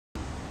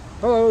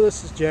Hello,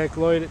 this is Jack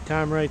Lloyd at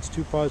Tom Wright's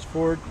Two Paws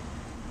Ford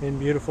in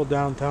beautiful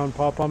downtown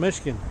Paw Paw,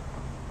 Michigan.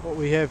 What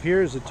we have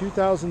here is a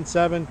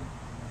 2007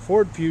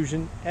 Ford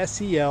Fusion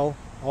SEL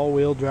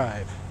all-wheel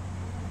drive.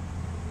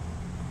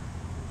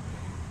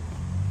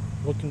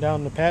 Looking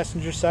down the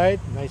passenger side,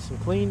 nice and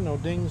clean, no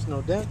dings,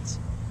 no dents.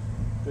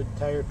 Good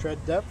tire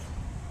tread depth.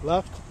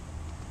 Left.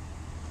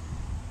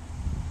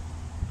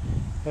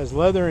 Has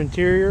leather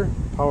interior,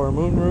 power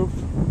moonroof,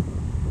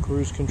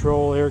 cruise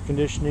control, air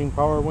conditioning,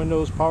 power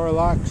windows, power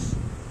locks.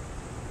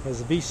 Has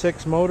a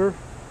V6 motor.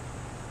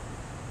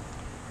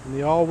 And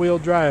the all-wheel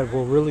drive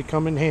will really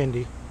come in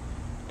handy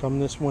come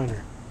this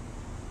winter.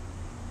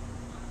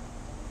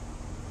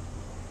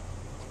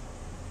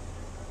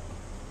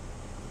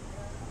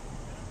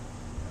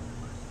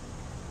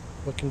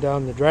 Looking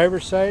down the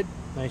driver's side,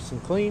 nice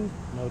and clean,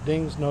 no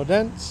dings, no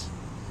dents.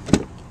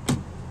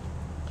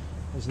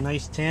 Has a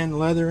nice tan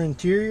leather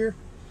interior,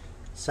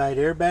 side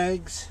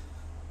airbags.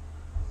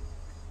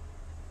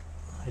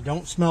 I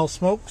don't smell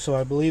smoke, so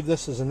I believe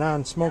this is a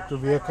non-smoker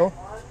vehicle.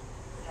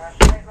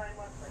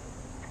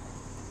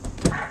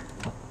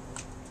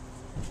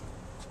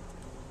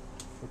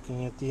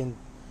 Looking at the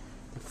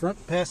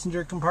front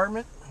passenger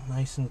compartment,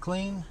 nice and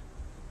clean.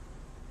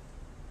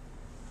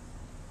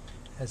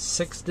 Has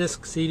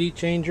 6-disc CD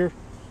changer,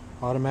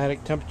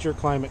 automatic temperature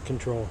climate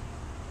control.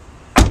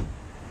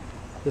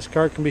 This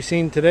car can be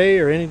seen today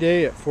or any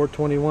day at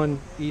 421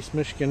 East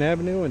Michigan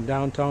Avenue in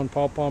downtown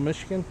Paw Paw,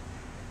 Michigan.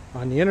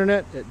 On the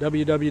internet at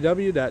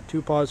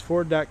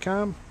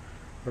www.twopawsford.com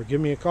or give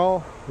me a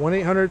call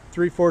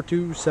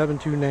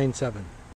 1-800-342-7297.